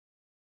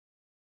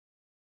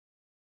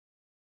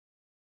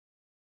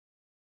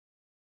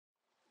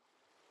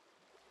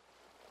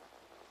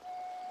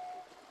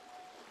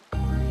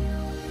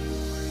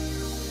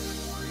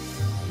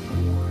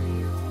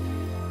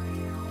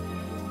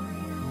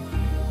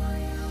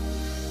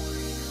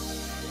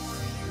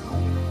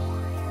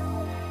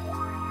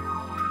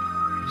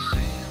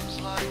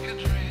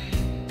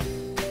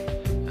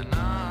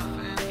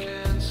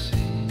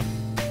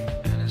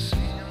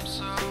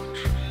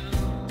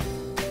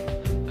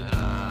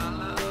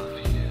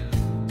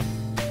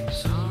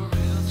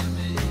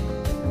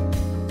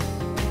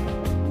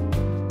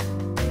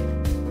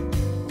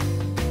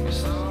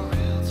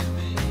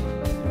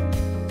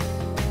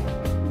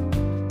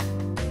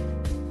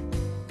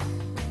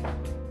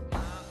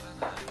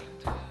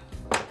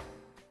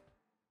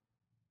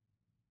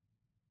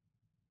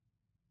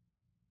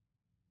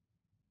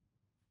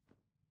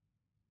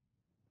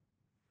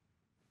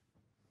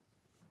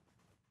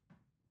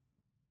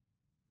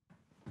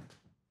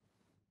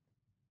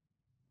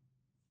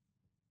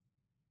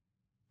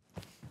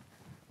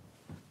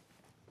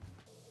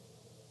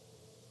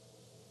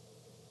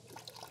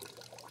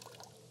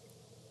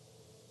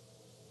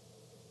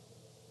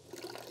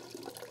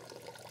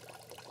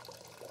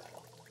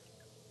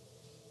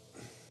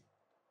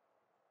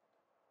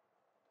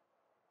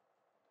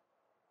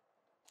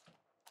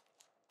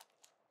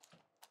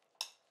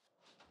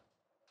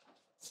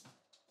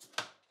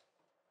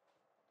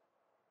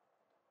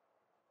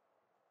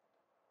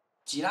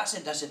See, that's the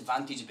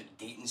disadvantage about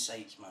dating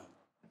sites, man.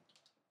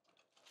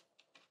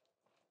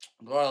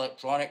 They're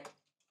electronic.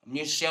 And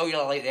you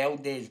cellular like the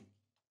old days,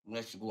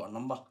 unless you got a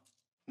number.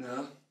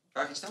 No,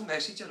 I can still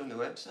message her on the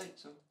website,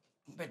 so...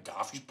 Don't be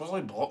daft, she's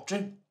probably blocked you.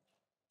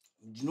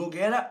 Did you not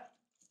get it?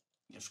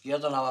 You're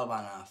scared of another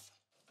one half.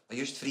 I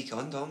used 3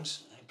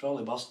 condoms. I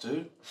probably burst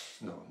too.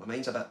 No, my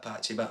mind's a bit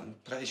patchy, but I'm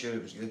pretty sure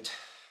it was good.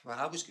 Well,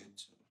 I was good.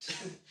 So.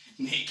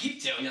 Mate,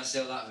 keep telling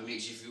yourself that if it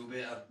makes you feel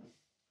better.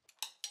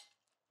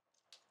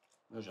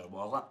 Where's your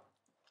wallet?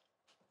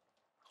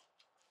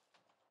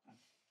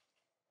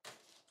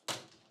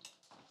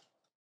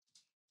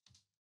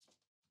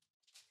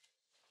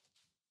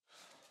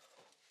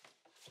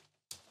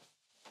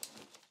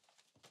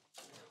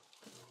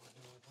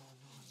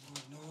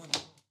 No.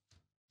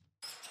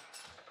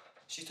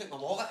 She took my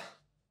wallet.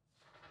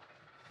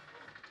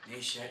 No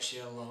shit,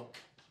 Sherlock.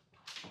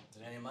 Is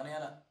there any money in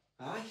it?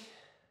 Aye.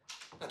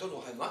 I don't know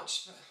how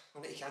much, but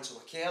I'll need to cancel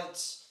my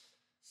cards.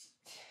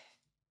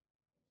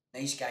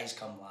 Nice guys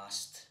come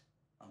last.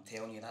 I'm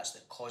telling you, that's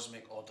the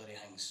cosmic order of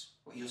things.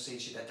 What, you're saying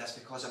she did this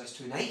because I was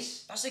too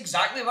nice? That's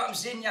exactly what I'm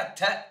saying, you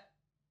tit.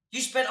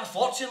 You spent a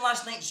fortune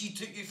last night, she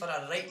took you for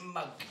a writing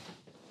mug.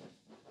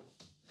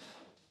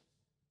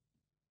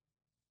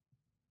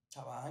 Is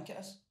that what I think it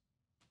is?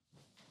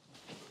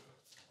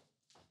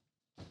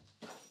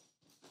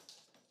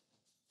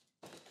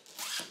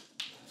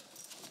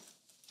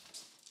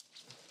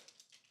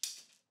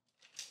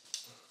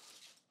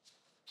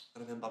 I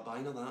remember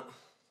buying her that.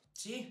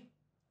 See?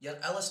 You're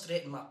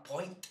illustrating my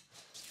point.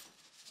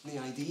 No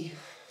ID.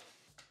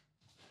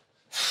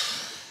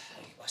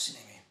 Right, listen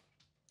to me.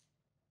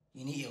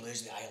 You need to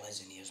lose the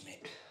eyelids and ears,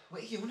 mate.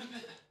 What are you on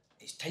about?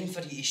 It's time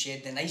for you to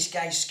shed the nice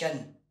guy's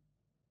skin.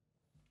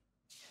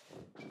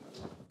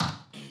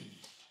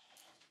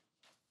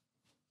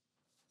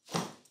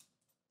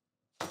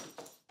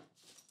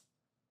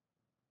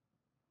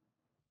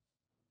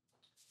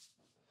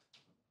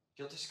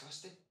 You're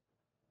disgusting.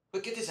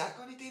 What good is that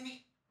going to do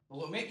me?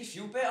 Will it make you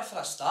feel better for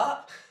a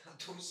start? I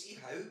don't see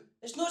how.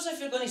 It's not as if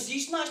you're going to see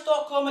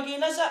Snatch.com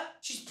again, is it?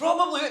 She's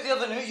probably out there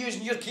the now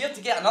using your care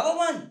to get another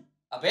one.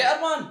 A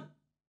better one.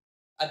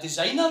 A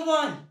designer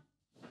one.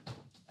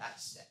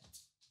 That's it.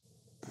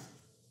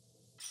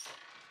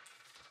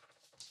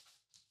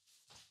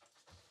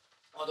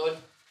 Hold on.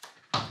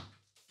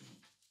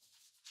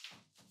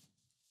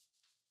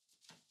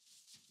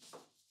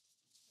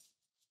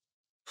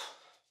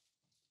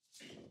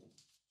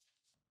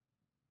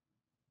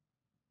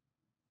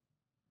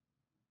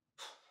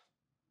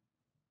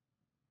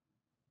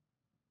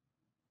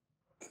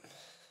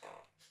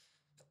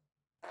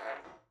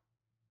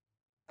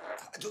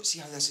 I don't see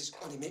how this is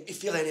going to make me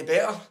feel any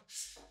better.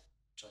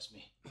 Trust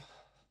me.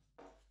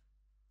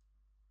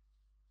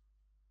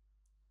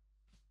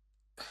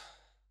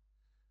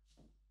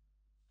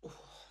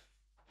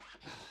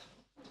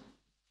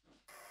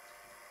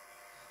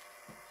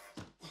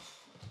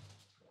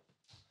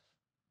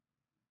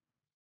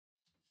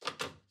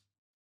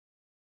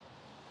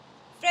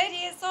 Freddie,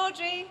 it's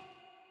Audrey.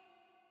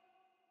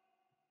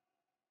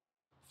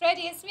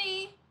 Freddie, it's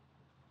me.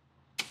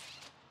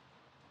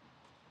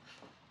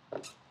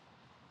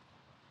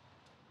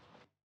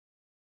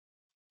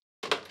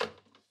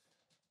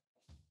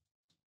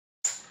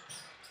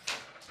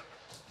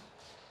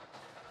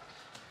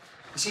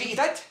 You see what you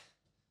did?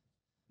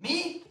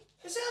 Me?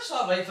 Is that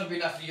alright for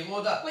being a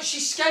freeloader? Look,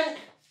 she's skint.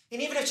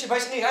 And even if she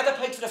wasn't, I'd have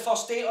applied for the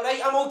first date, alright?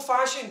 I'm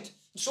old-fashioned.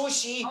 And so is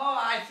she. Oh,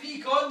 aye,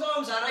 3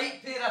 condoms, a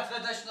right pair of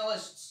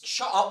traditionalists.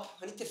 Shut up.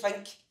 I need to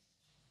think.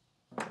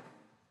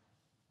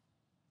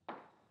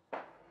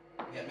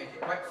 Yeah, make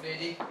it quick,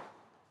 Freddie.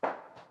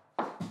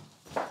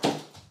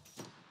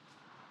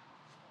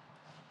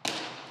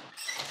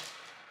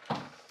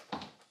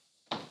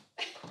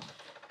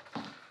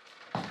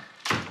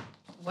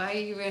 Why are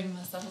you wearing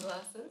my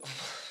sunglasses?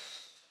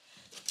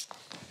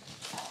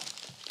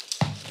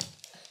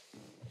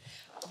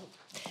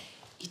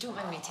 You don't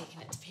mind me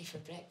taking it to pay for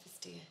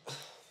breakfast, do you?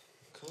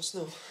 Of course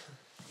no.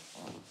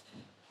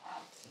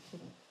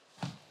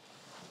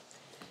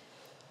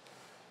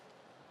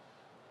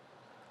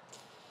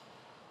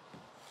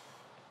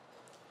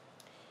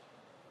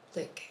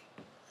 Look,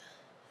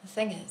 the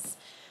thing is,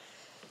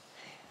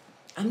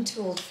 I'm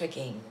too old for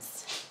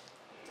games.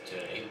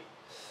 Right.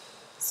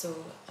 So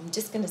I'm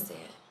just gonna say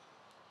it.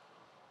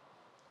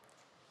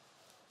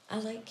 I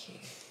like you.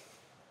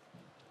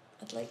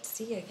 I'd like to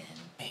see you again.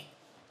 Hey,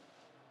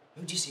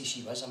 who'd you say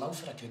she was? I'm out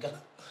for a cougar.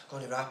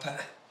 Gonna wrap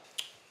it.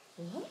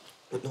 What?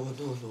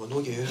 No,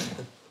 you.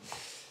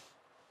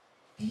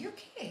 Are you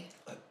okay?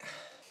 I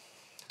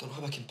don't know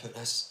how I can put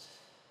this.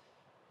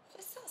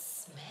 What's that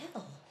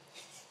smell?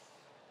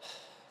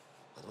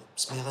 I don't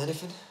smell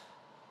anything.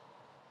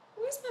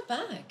 Where's my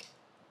bag?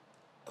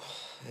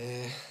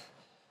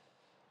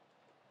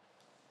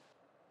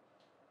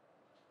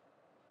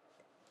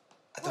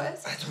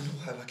 I don't know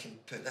how I can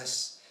put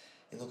this.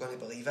 You're not going to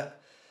believe it.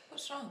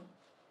 What's wrong?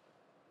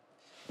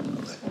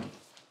 Look,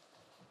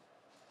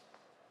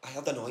 I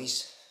heard a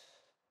noise.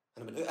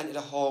 And I went out into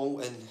the hall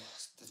and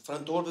the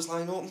front door was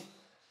lying open.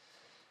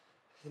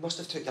 They must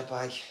have took your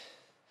bag.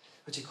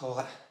 What do you call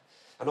it?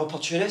 An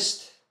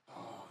opportunist?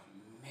 Oh,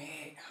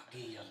 mate, I'll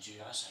give your due.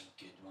 That's a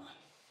good one.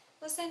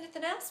 Was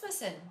anything else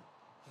missing?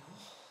 No,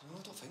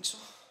 I don't think so.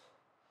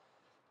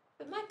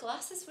 But my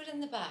glasses were in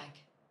the bag.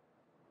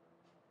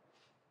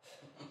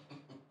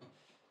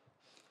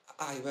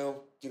 Aye,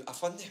 well, I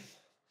found them.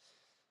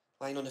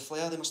 Lying on the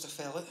flare, they must have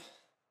fell out.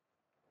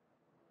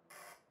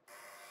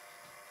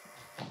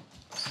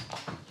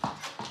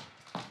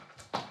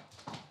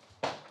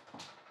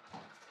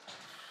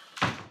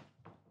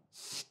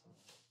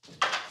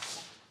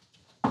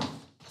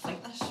 I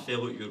think this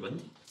fell out your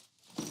window.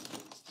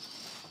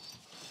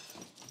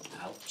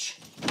 Ouch.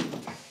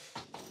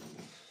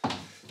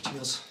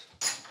 Cheers.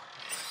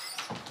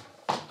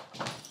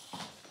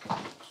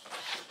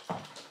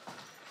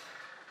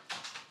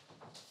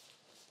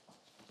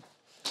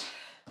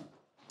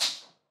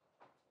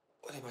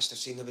 Well, they must have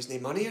seen there was no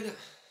money in it.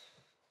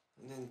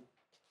 And then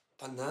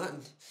done that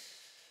and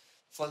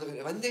flung it out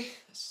the window.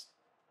 That's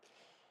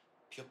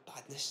pure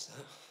badness,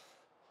 that.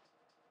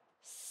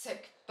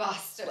 Sick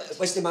bastard. It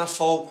wasn't my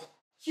fault.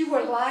 You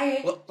were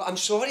lying. Look, I'm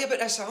sorry about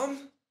this, Am.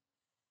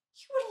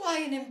 You were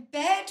lying in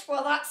bed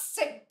while that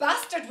sick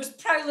bastard was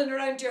prowling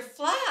around your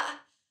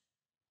flat.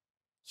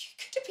 You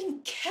could have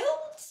been killed.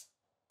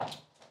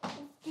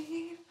 Oh,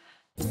 babe.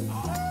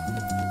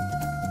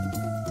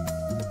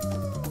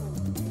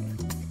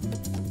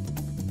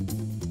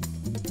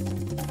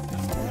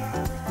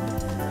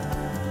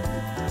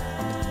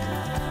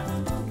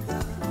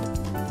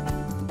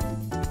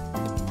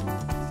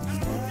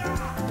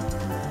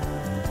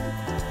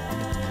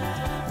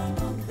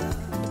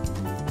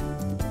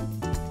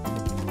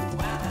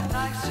 When the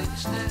night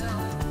sits still